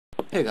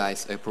Hey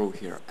guys, iPro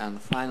here,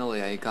 and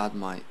finally I got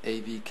my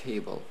AV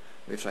cable,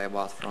 which I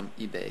bought from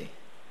eBay.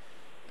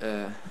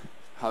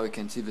 How you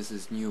can see, this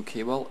is new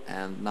cable,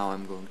 and now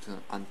I'm going to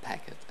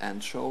unpack it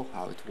and show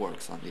how it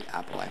works on the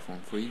Apple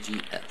iPhone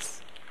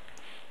 3GS.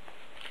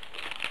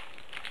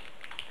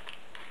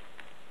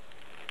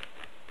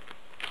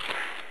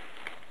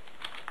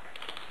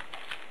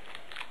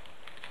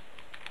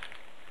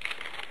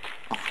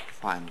 Oh,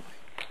 finally.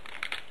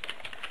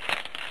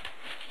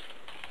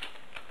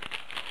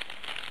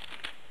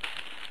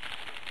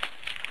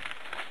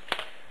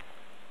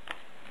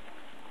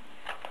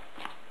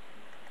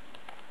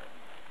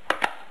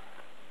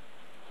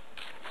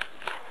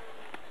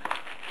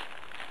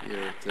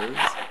 Here it is.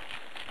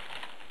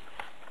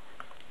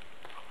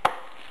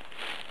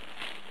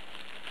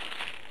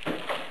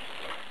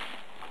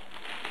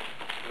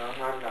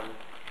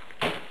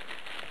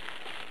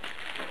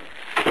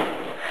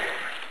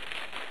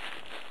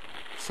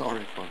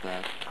 Sorry for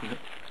that.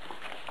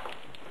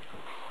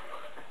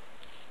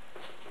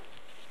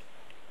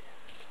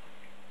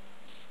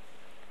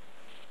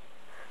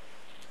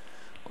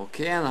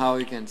 Okay, and how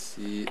you can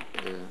see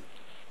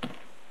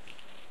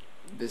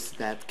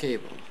that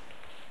cable.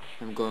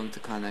 I'm going to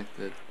connect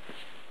it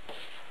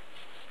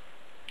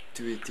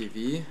to a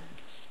TV,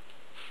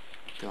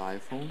 to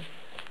iPhone.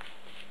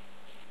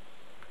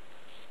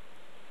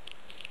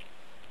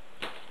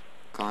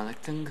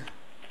 Connecting.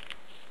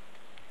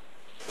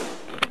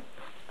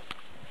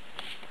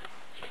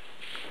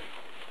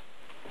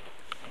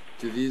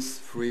 To these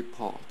three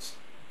ports.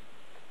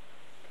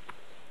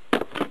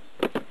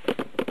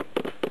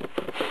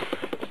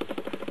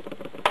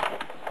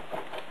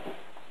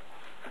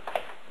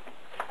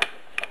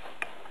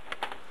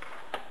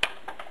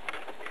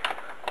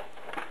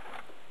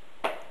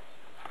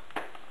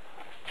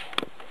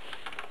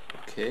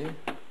 Okay,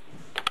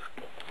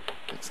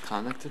 it's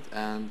connected,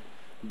 and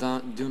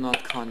do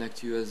not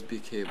connect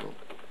USB cable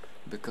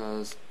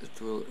because it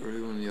will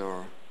ruin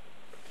your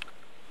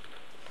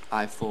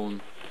iPhone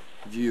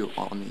view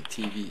on the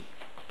TV.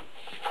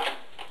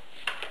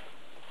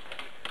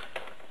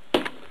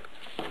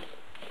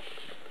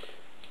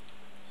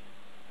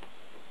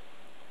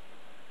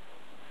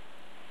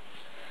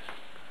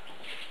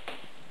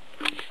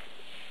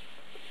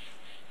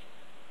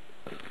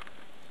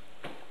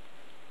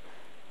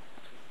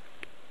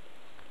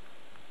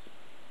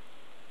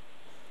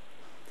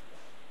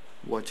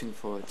 Watching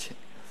for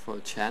a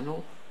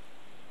channel.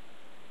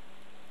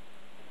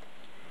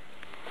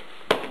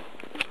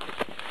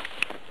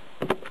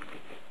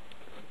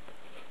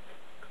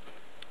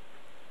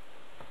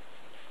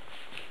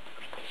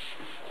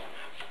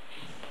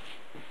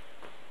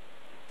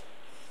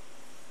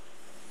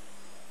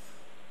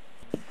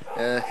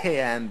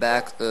 Hey, I'm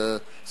back.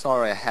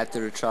 Sorry, I had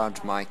to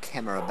recharge my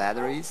camera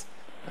batteries,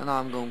 and now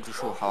I'm going to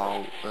show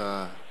how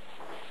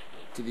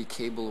TV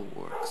cable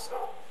works.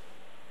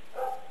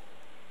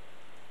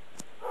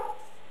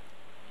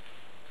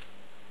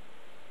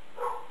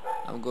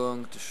 I'm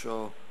going to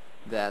show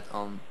that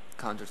on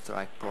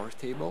Counter-Strike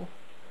Portable.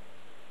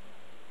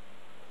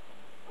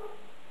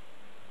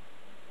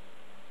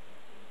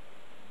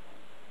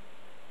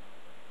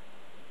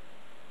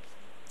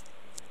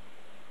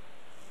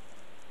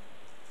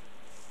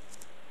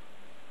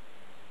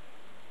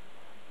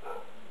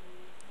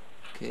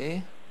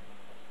 Okay,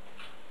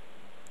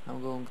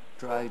 I'm going to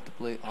try to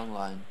play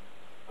online.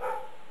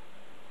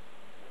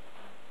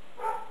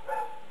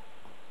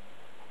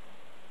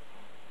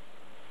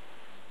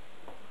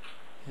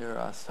 Here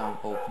are some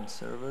open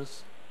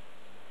servers.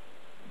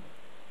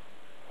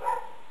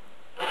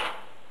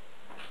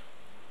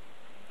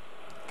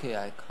 Okay,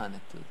 I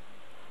connected.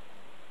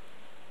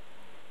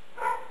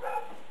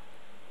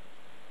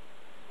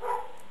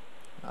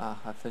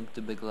 I think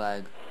the big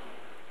lag.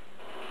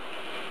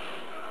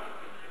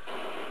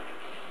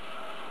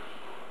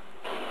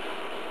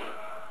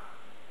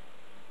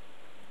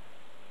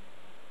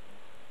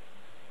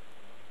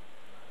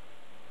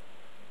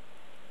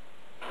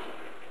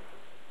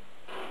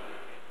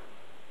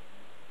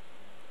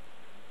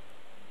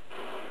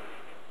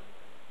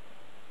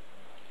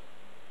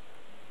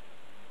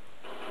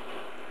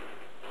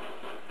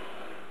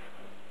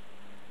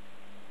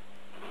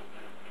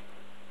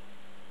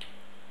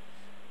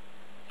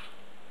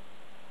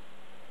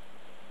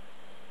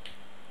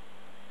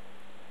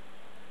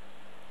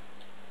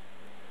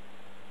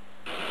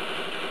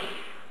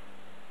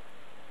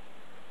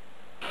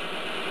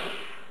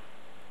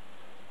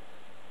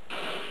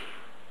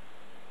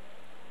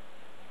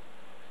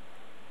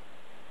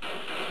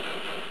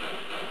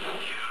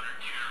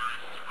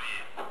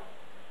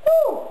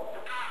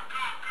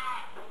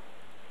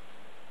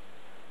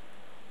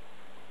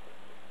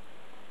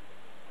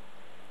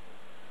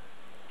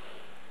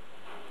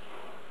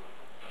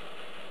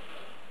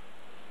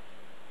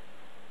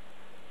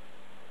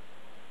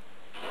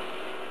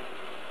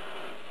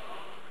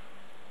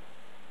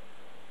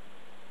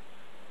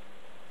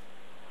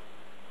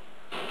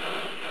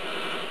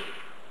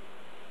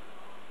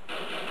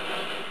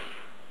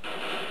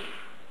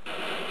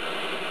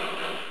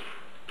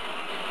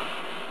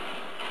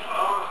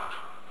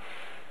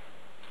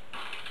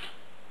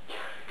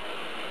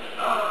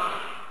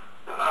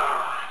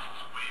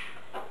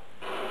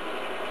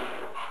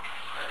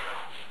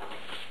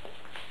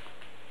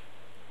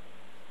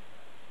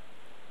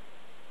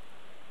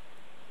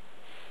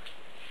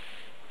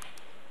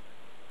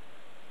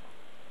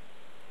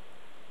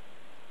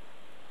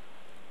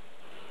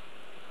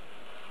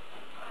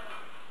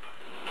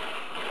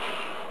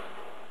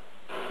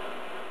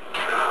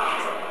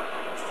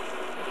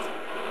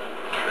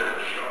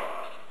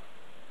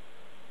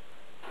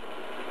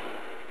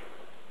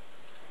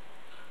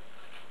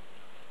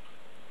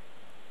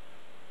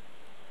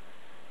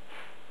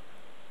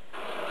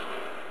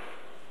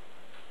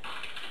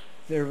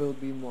 there will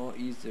be more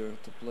easier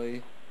to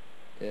play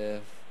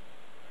if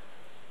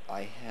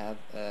I have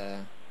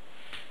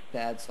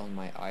pads on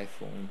my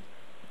iPhone,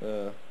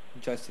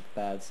 joystick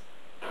pads.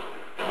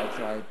 I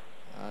tried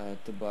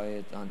to buy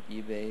it on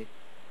eBay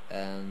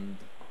and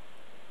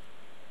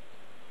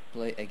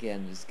play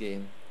again this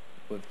game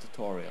with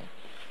tutorial.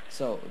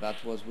 So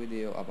that was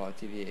video about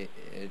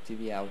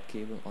TV out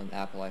cable on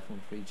Apple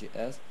iPhone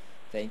 3GS.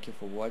 Thank you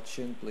for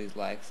watching. Please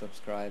like,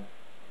 subscribe,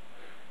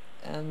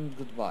 and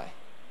goodbye.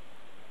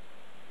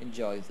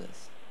 Enjoy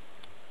this.